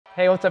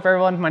Hey, what's up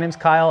everyone? My name's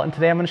Kyle, and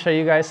today I'm going to show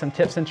you guys some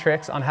tips and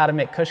tricks on how to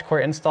make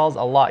Cushcore installs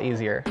a lot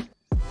easier.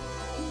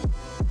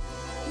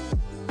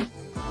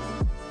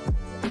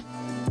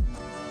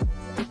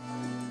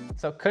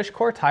 So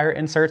Cushcore tire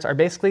inserts are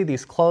basically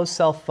these closed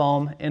cell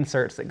foam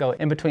inserts that go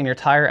in between your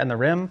tire and the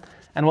rim.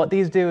 And what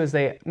these do is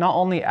they not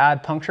only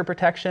add puncture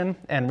protection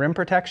and rim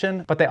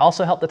protection, but they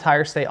also help the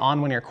tire stay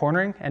on when you're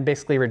cornering and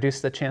basically reduce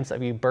the chance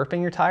of you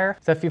burping your tire.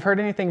 So if you've heard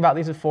anything about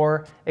these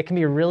before, it can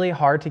be really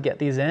hard to get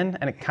these in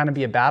and it can kind of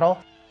be a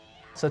battle.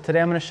 So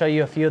today I'm going to show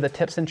you a few of the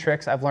tips and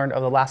tricks I've learned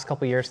over the last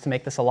couple years to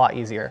make this a lot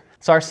easier.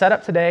 So our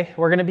setup today,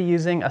 we're going to be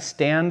using a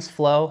Stan's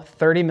Flow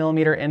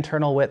 30mm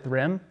internal width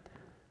rim,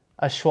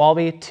 a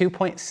Schwalbe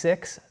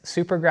 2.6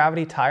 super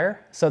gravity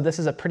tire. So this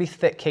is a pretty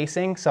thick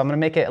casing, so I'm gonna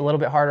make it a little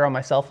bit harder on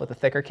myself with a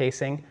thicker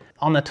casing.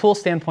 On the tool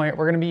standpoint,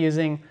 we're gonna be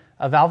using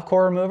a valve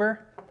core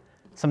remover,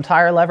 some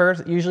tire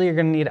levers. Usually you're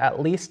gonna need at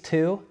least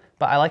 2,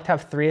 but I like to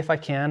have 3 if I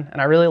can.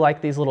 And I really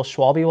like these little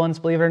Schwalbe ones,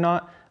 believe it or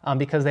not,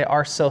 because they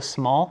are so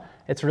small.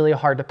 It's really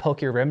hard to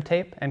poke your rim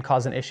tape and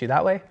cause an issue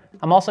that way.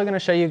 I'm also gonna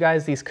show you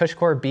guys these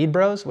Cushcore Bead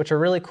Bros, which are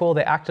really cool.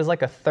 They act as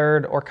like a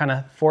third or kind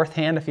of fourth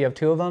hand if you have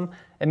 2 of them.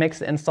 It makes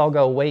the install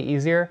go way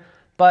easier.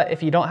 But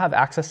if you don't have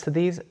access to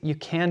these, you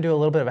can do a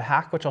little bit of a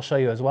hack, which I'll show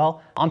you as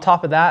well. On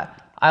top of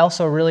that, I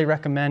also really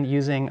recommend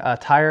using a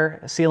tire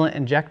sealant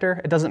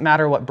injector. It doesn't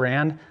matter what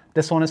brand.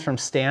 This one is from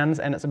Stan's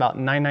and it's about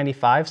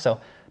 $9.95,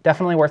 so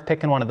definitely worth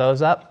picking one of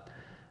those up.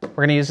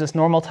 We're gonna use this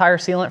normal tire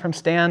sealant from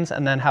Stan's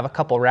and then have a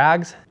couple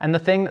rags. And the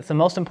thing that's the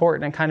most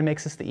important and kind of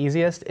makes this the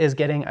easiest is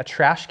getting a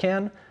trash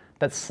can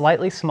that's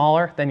slightly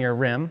smaller than your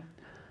rim,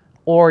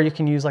 or you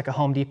can use like a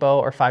Home Depot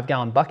or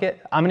 5-gallon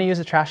bucket. I'm gonna use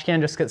a trash can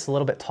just because it's a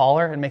little bit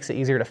taller and makes it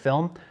easier to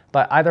film,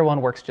 but either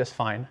one works just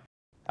fine.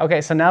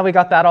 Okay, so now we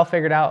got that all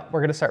figured out,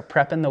 we're gonna start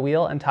prepping the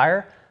wheel and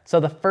tire. So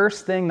the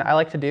first thing that I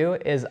like to do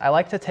is I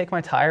like to take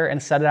my tire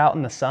and set it out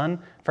in the sun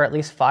for at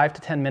least 5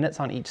 to 10 minutes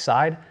on each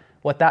side.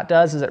 What that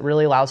does is it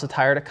really allows the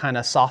tire to kind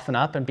of soften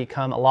up and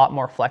become a lot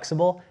more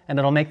flexible, and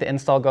it'll make the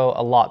install go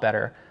a lot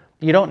better.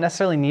 You don't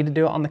necessarily need to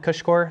do it on the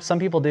Cushcore. Some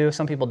people do,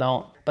 some people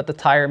don't, but the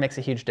tire makes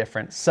a huge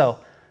difference. So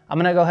I'm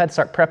gonna go ahead and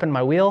start prepping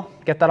my wheel,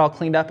 get that all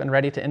cleaned up and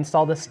ready to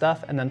install this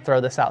stuff, and then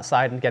throw this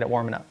outside and get it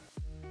warming up.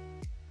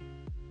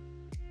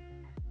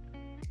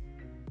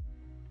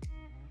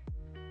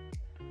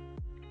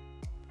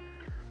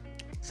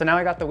 So now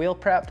I got the wheel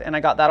prepped and I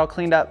got that all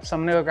cleaned up. So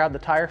I'm gonna go grab the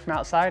tire from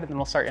outside and then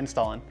we'll start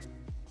installing.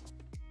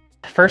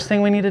 First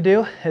thing we need to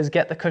do is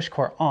get the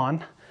Cushcore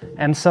on.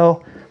 And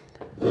so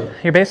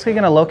you're basically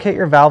gonna locate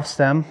your valve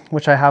stem,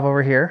 which I have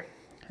over here.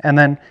 And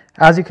then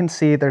as you can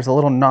see, there's a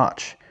little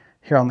notch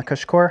here on the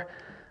Cushcore.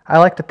 I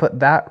like to put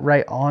that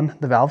right on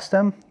the valve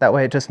stem. That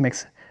way it just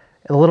makes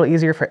it a little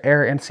easier for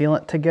air and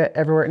sealant to get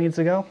everywhere it needs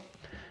to go.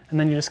 And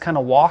then you just kind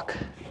of walk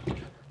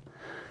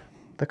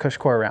the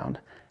Cushcore around.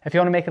 If you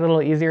want to make it a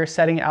little easier,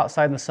 setting it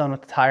outside in the sun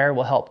with the tire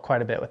will help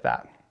quite a bit with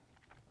that.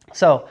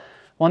 So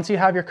once you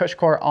have your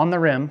Cushcore on the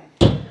rim,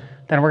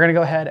 then we're going to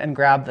go ahead and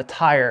grab the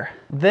tire.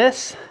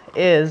 This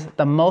is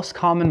the most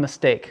common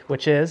mistake,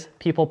 which is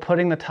people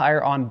putting the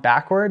tire on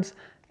backwards,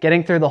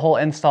 getting through the whole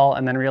install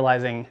and then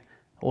realizing,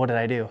 what did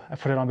I do? I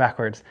put it on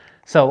backwards.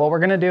 So what we're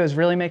gonna do is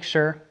really make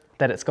sure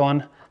that it's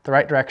going the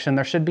right direction.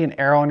 There should be an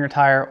arrow on your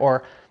tire,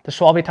 or the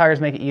Schwalbe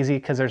tires make it easy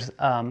because there's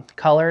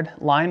colored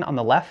line on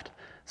the left.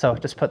 So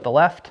just put the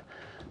left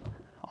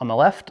on the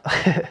left.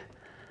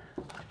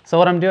 So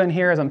what I'm doing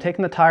here is I'm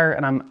taking the tire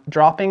and I'm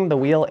dropping the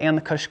wheel and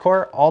the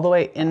Cushcore all the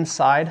way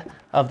inside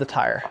of the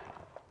tire.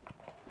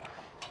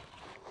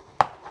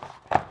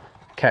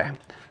 Okay,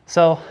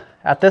 so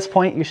at this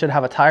point you should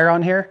have a tire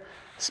on here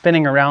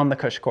spinning around the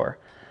Cushcore.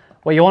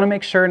 What you want to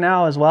make sure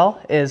now as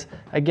well is,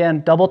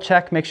 again, double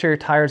check, make sure your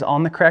tire's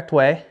on the correct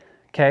way.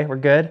 Okay, we're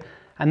good.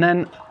 And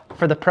then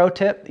for the pro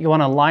tip, you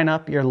want to line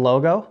up your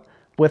logo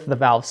with the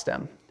valve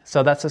stem.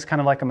 So that's just kind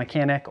of like a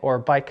mechanic or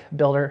bike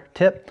builder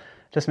tip.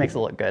 Just makes it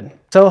look good.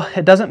 So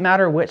it doesn't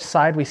matter which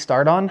side we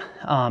start on.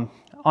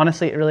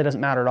 Honestly, it really doesn't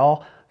matter at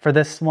all. For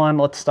this one,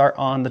 let's start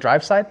on the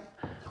drive side,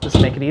 just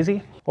to make it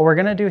easy. What we're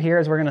gonna do here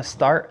is we're gonna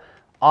start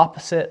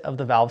opposite of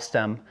the valve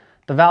stem.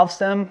 The valve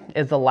stem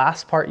is the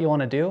last part you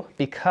wanna do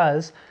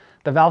because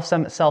the valve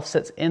stem itself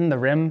sits in the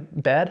rim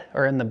bed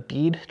or in the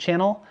bead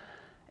channel.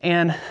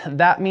 And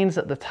that means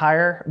that the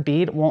tire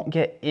bead won't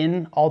get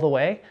in all the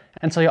way.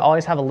 And so you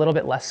always have a little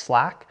bit less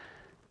slack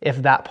if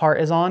that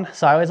part is on.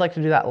 So I always like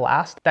to do that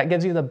last. That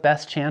gives you the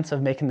best chance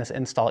of making this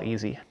install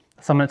easy.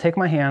 So I'm gonna take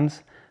my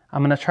hands,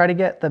 I'm gonna try to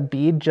get the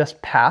bead just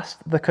past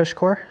the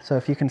Cushcore. So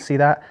if you can see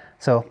that.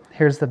 So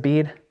here's the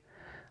bead.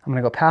 I'm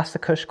gonna go past the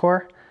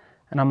Cushcore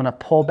and I'm gonna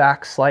pull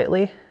back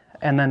slightly.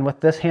 And then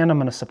with this hand, I'm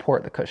gonna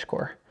support the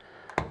Cushcore.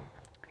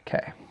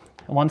 Okay,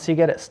 and once you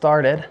get it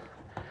started,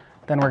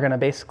 then we're gonna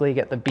basically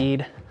get the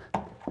bead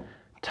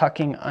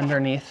tucking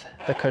underneath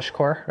the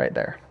Cushcore right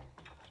there.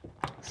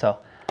 So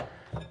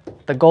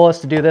the goal is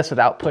to do this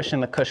without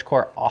pushing the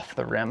Cushcore off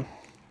the rim.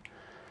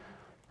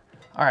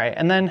 All right,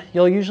 and then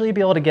you'll usually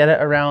be able to get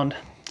it around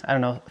I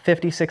don't know,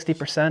 50,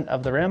 60%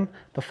 of the rim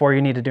before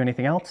you need to do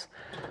anything else.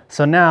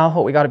 So now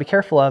what we got to be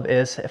careful of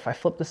is if I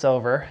flip this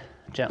over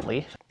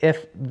gently,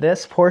 if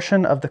this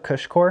portion of the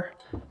Cushcore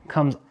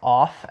comes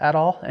off at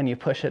all and you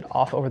push it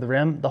off over the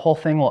rim, the whole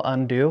thing will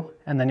undo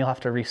and then you'll have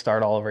to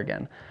restart all over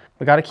again.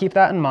 We got to keep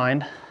that in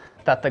mind,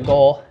 that the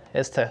goal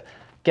is to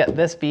get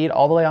this bead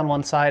all the way on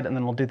one side and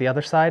then we'll do the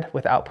other side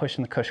without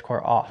pushing the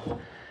Cushcore off.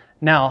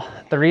 Now,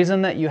 the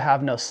reason that you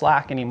have no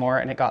slack anymore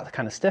and it got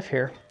kind of stiff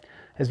here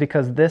is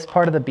because this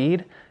part of the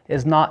bead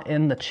is not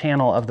in the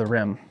channel of the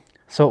rim.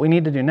 So what we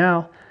need to do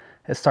now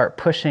is start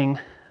pushing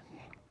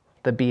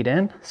the bead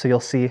in. So you'll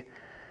see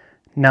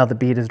now the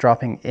bead is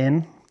dropping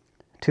in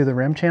to the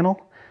rim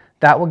channel.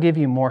 That will give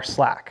you more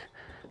slack.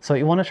 So what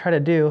you want to try to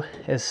do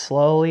is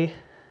slowly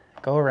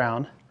go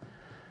around.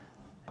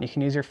 You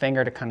can use your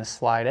finger to kind of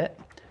slide it.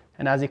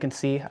 And as you can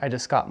see, I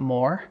just got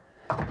more.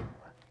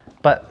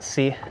 But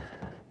see,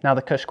 now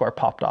the Cushcore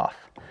popped off.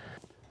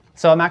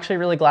 So I'm actually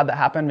really glad that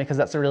happened because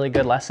that's a really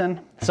good lesson.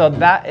 So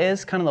that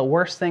is kind of the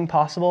worst thing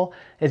possible,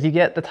 is you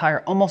get the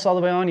tire almost all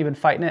the way on, you've been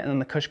fighting it, and then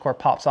the Cushcore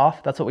pops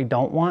off. That's what we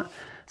don't want.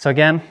 So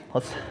again,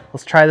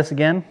 let's try this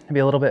again and be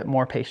a little bit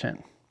more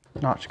patient.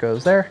 Notch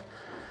goes there.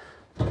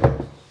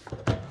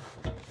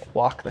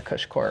 Walk the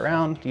Cushcore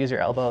around, use your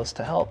elbows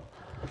to help.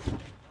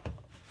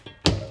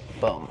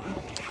 Boom.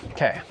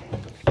 Okay,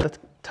 the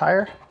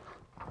tire.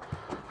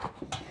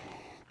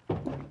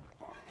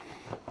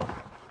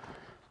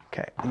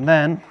 Okay, and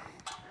then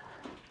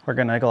we're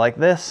gonna go like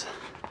this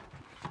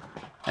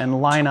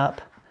and line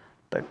up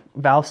the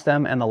valve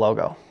stem and the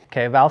logo.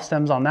 Okay, valve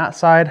stem's on that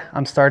side.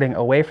 I'm starting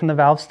away from the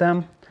valve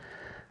stem.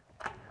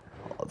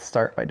 Let's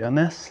start by doing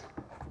this.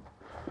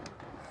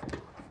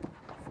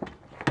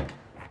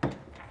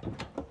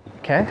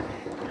 Okay,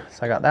 so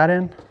I got that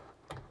in.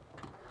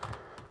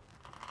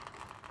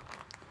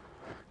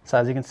 So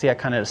as you can see, I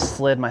kind of just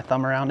slid my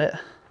thumb around it.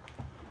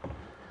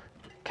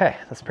 Okay,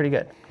 that's pretty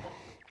good.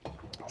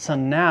 So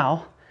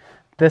now,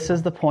 this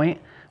is the point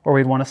where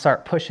we'd want to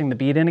start pushing the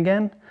bead in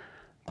again.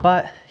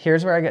 But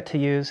here's where I get to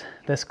use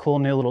this cool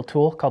new little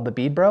tool called the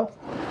Bead Bro.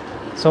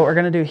 So what we're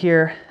going to do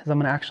here is I'm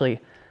going to actually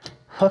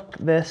hook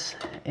this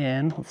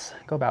in. Let's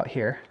go about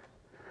here.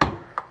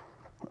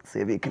 Let's see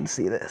if you can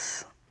see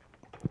this.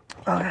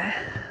 Okay,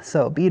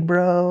 so Bead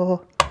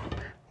Bro,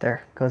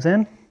 there, goes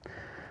in.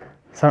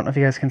 So I don't know if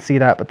you guys can see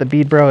that, but the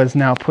Bead Bro is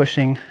now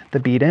pushing the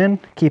bead in,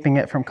 keeping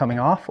it from coming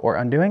off or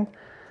undoing.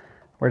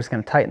 We're just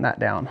going to tighten that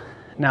down.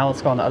 Now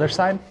let's go on the other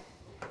side.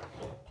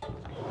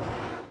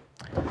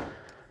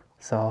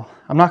 So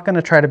I'm not going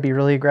to try to be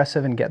really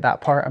aggressive and get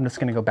that part. I'm just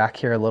going to go back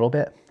here a little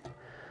bit.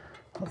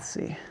 Let's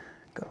see.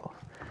 Go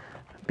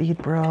Bead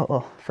Bro.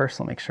 Well,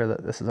 first I'll make sure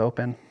that this is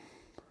open.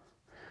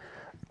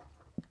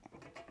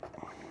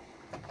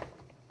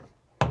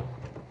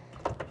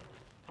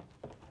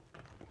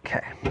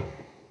 Okay.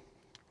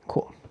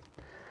 Cool.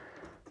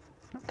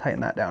 Tighten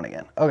that down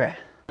again. Okay.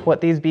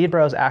 What these Bead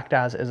Bros act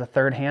as is a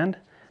third hand.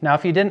 Now,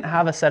 if you didn't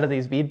have a set of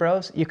these Bead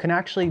Bros, you can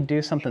actually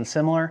do something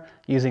similar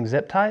using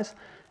zip ties.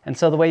 And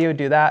so the way you would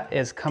do that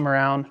is come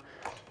around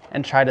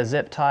and try to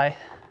zip tie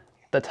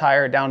the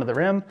tire down to the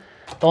rim.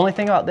 The only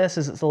thing about this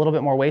is it's a little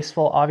bit more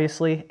wasteful,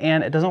 obviously,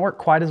 and it doesn't work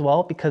quite as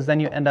well because then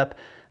you end up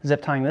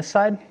zip tying this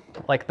side,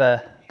 like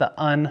the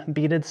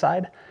unbeaded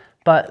side.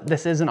 But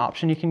this is an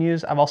option you can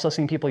use. I've also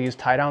seen people use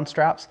tie-down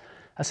straps.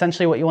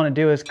 Essentially what you want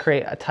to do is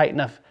create a tight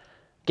enough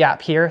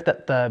gap here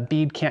that the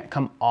bead can't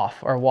come off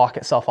or walk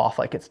itself off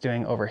like it's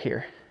doing over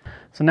here.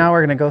 So now we're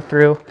going to go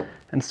through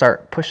and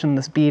start pushing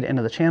this bead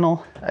into the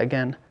channel,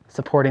 again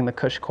supporting the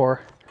Cushcore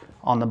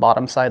on the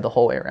bottom side the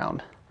whole way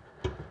around.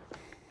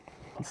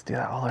 Let's do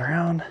that all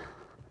around.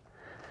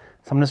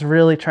 So I'm just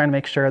really trying to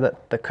make sure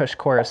that the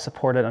Cushcore is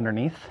supported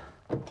underneath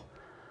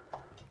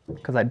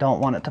because I don't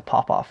want it to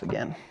pop off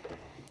again.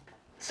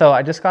 So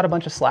I just got a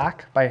bunch of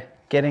slack by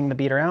getting the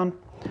bead around.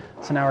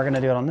 So now we're going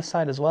to do it on this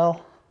side as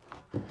well.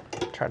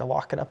 Try to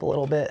walk it up a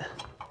little bit.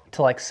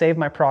 To like save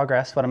my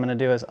progress, what I'm going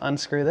to do is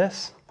unscrew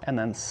this and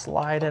then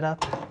slide it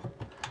up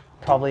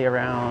probably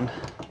around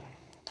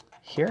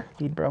here.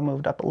 Bead Bro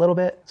moved up a little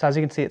bit. So as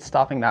you can see, it's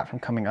stopping that from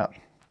coming up.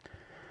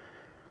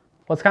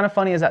 What's kind of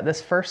funny is that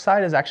this first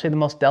side is actually the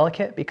most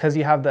delicate because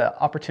you have the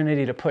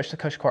opportunity to push the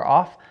Cushcore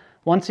off.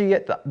 Once you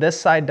get this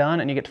side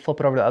done and you get to flip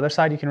it over to the other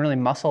side, you can really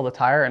muscle the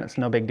tire and it's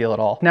no big deal at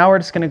all. Now we're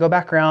just going to go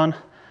back around,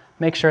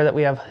 make sure that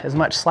we have as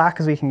much slack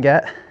as we can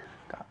get.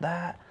 Got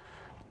that.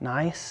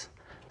 Nice.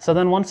 So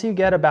then once you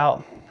get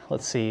about,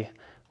 let's see,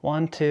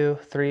 1, 2,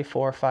 3,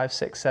 4, 5,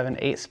 6, 7,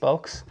 8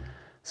 spokes,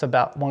 so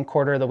about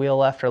 1/4 of the wheel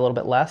left or a little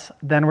bit less,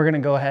 then we're going to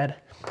go ahead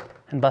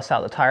and bust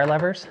out the tire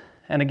levers.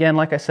 And again,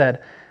 like I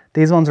said,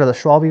 these ones are the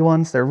Schwalbe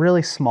ones. They're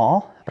really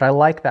small, but I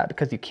like that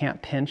because you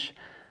can't pinch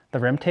the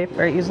rim tape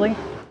very easily.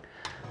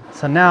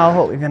 So now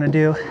what we're going to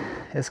do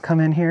is come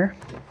in here,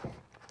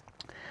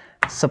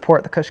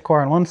 support the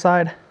Cushcore on one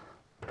side,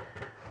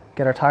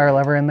 get our tire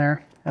lever in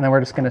there, and then we're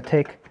just going to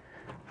take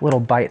little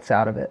bites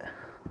out of it.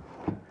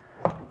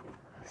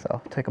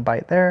 So take a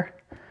bite there,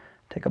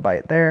 take a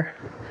bite there.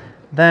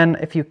 Then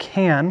if you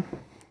can,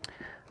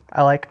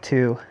 I like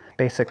to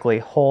basically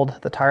hold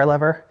the tire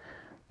lever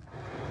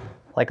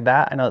like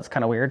that. I know it's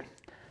kind of weird.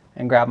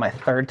 And grab my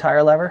third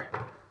tire lever.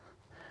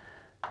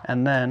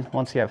 And then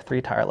once you have 3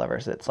 tire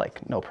levers, it's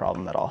like no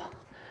problem at all.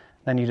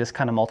 Then you just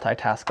kind of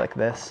multitask like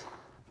this.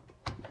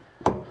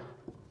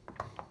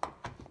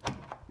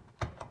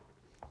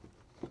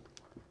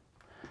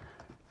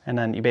 And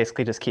then you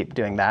basically just keep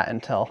doing that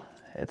until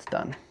it's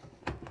done.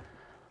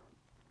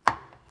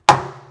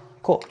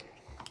 Cool.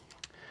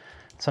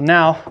 So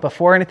now,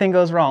 before anything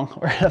goes wrong,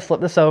 we're gonna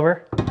flip this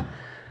over.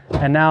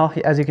 And now,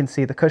 as you can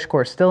see, the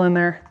Cushcore is still in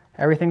there.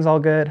 Everything's all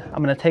good.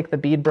 I'm gonna take the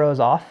Bead Bros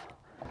off.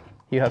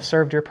 You have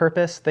served your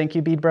purpose. Thank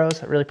you, Bead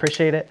Bros. I really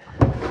appreciate it.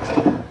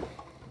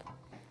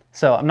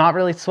 So I'm not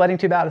really sweating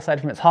too bad aside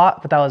from it's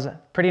hot, but that was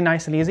pretty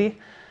nice and easy.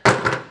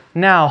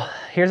 Now,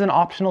 here's an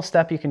optional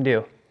step you can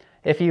do.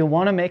 If you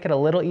wanna make it a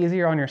little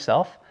easier on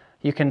yourself,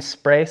 you can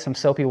spray some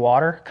soapy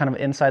water kind of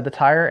inside the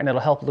tire and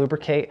it'll help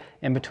lubricate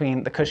in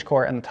between the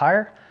Cushcore and the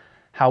tire.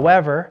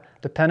 However,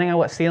 depending on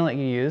what sealant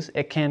you use,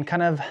 it can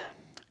kind of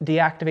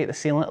deactivate the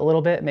sealant a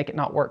little bit, make it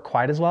not work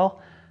quite as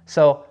well.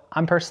 So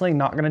I'm personally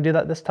not gonna do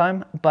that this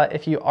time, but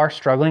if you are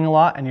struggling a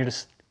lot and you're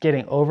just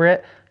getting over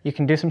it, you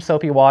can do some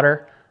soapy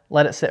water,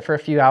 let it sit for a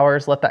few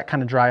hours, let that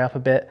kind of dry up a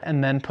bit,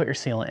 and then put your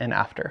sealant in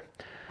after.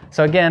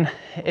 So again,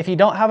 if you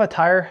don't have a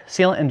tire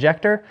sealant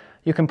injector,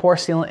 you can pour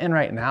sealant in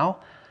right now.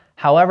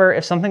 However,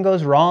 if something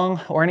goes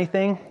wrong or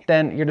anything,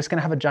 then you're just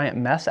gonna have a giant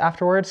mess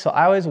afterwards. So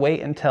I always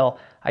wait until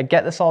I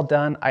get this all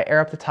done, I air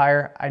up the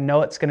tire, I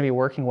know it's gonna be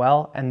working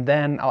well, and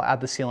then I'll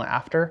add the sealant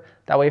after.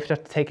 That way if you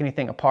have to take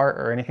anything apart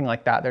or anything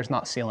like that, there's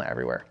not sealant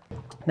everywhere.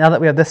 Now that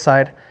we have this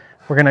side,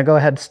 we're gonna go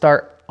ahead and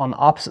start on the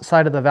opposite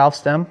side of the valve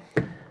stem,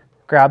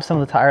 grab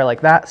some of the tire like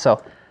that.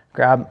 So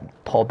grab,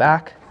 pull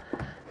back,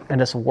 and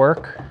just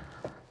work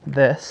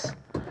this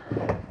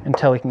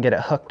until we can get it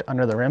hooked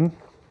under the rim.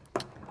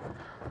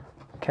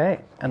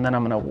 Okay, and then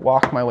I'm gonna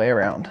walk my way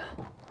around.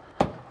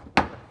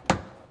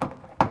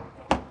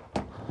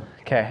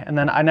 Okay, and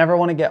then I never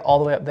wanna get all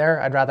the way up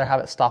there. I'd rather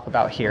have it stop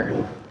about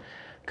here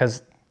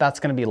because that's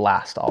gonna be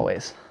last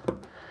always.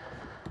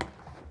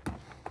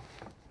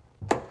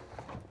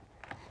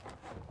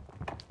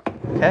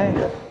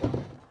 Okay.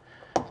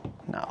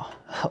 No,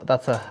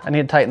 I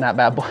need to tighten that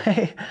bad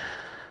boy.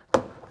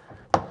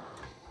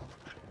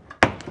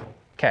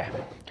 Okay.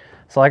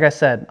 So like I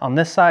said, on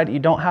this side, you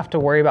don't have to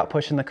worry about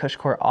pushing the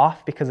Cushcore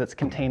off because it's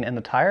contained in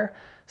the tire.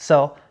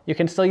 So you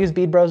can still use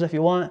Bead Bros if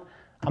you want.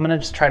 I'm gonna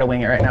just try to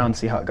wing it right now and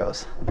see how it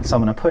goes. So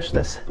I'm gonna push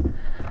this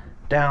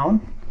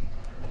down,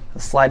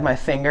 slide my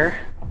finger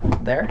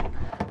there.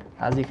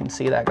 As you can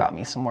see, that got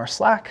me some more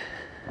slack.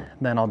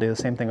 Then I'll do the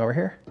same thing over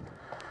here.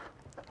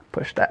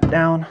 Push that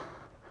down,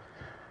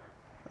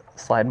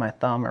 slide my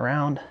thumb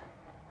around,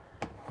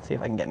 see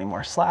if I can get any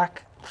more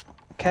slack.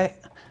 Okay,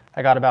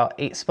 I got about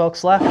 8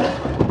 spokes left.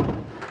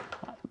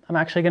 I'm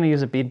actually gonna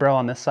use a Bead Bro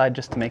on this side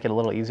just to make it a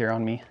little easier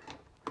on me.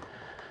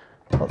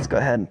 Let's go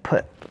ahead and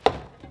put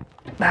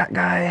that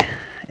guy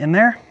in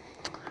there.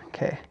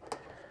 Okay,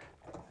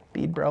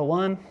 Bead Bro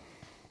 1.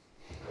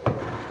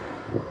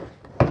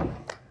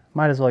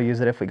 Might as well use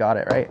it if we got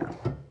it, right?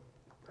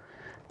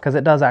 Because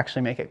it does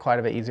actually make it quite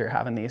a bit easier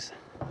having these.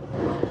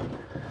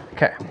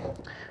 Okay,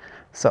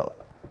 so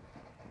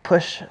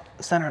push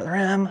center of the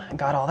rim,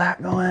 got all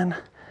that going.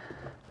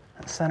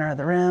 Center of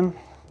the rim.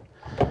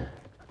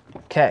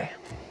 Okay,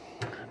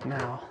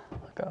 now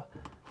I'll go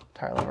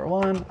tire lever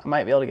 1. I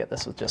might be able to get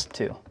this with just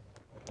 2.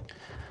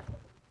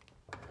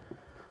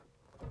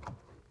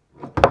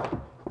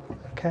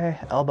 Okay,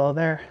 elbow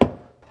there.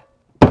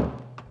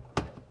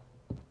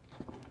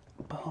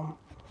 Boom.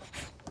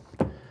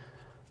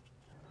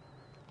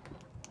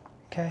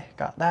 Okay,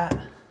 got that.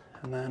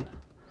 And then,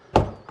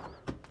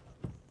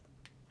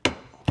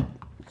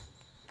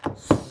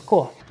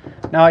 cool.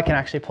 Now I can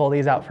actually pull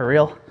these out for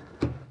real.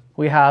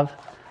 We have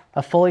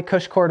a fully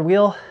Cushcored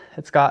wheel.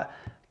 It's got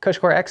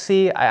Cushcore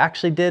XC. I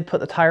actually did put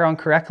the tire on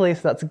correctly,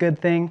 so that's a good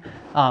thing.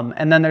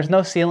 And then there's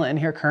no sealant in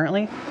here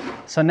currently.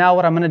 So now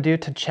what I'm gonna do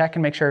to check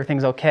and make sure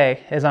everything's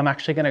okay is I'm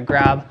actually gonna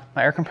grab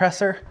my air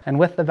compressor, and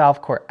with the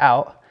valve core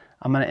out,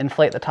 I'm gonna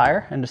inflate the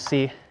tire and just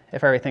see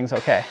if everything's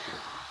okay.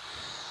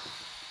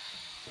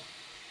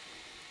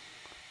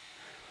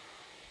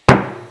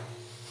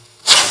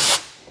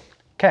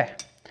 Okay,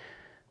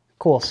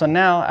 cool. So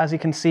now, as you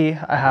can see,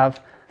 I have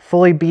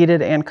fully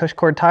beaded and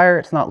Cushcore tire.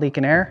 It's not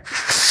leaking air.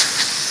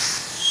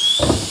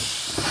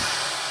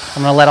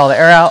 I'm gonna let all the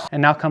air out,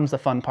 and now comes the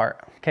fun part.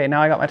 Okay,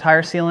 now I got my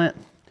tire sealant.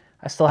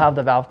 I still have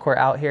the valve core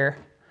out here.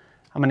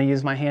 I'm gonna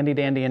use my handy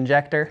dandy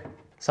injector.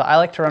 So I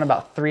like to run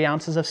about 3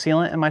 ounces of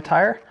sealant in my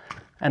tire,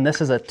 and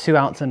this is a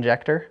 2-ounce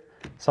injector.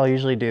 So I'll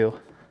usually do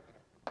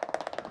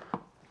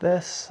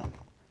this.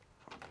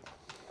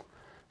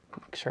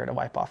 Make sure to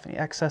wipe off any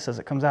excess as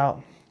it comes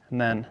out. And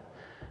then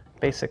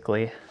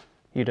basically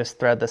you just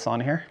thread this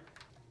on here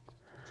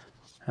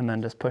and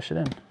then just push it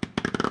in.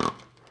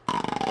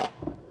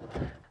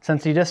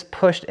 Since you just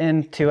pushed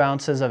in 2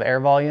 ounces of air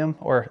volume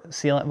or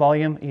sealant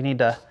volume, you need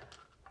to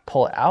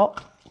pull it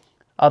out.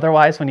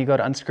 Otherwise, when you go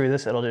to unscrew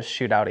this, it'll just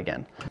shoot out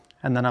again.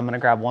 And then I'm gonna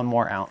grab 1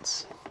 more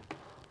ounce.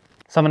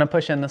 So I'm gonna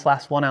push in this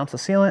last 1 ounce of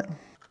sealant.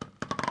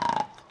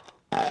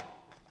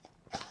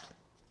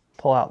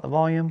 Pull out the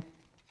volume.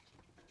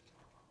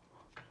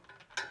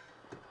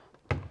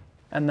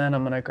 And then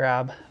I'm gonna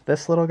grab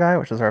this little guy,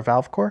 which is our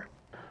valve core,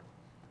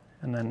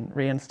 and then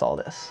reinstall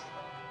this.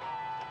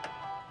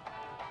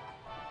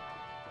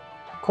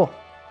 Cool.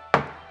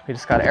 We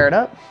just gotta air it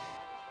up.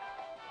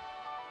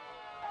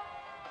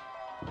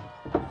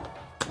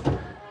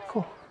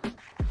 Cool.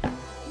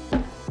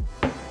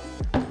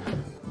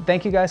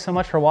 Thank you guys so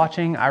much for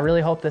watching. I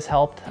really hope this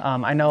helped.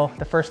 I know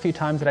the first few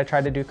times that I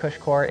tried to do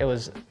Cushcore, it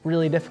was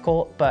really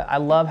difficult, but I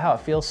love how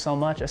it feels so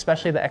much,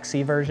 especially the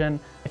XC version.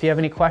 If you have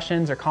any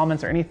questions or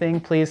comments or anything,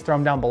 please throw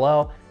them down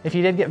below. If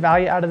you did get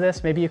value out of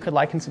this, maybe you could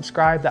like and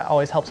subscribe. That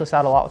always helps us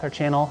out a lot with our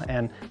channel.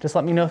 And just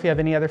let me know if you have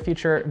any other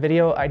future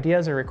video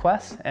ideas or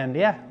requests. And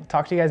yeah,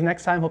 talk to you guys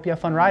next time. Hope you have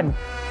fun riding.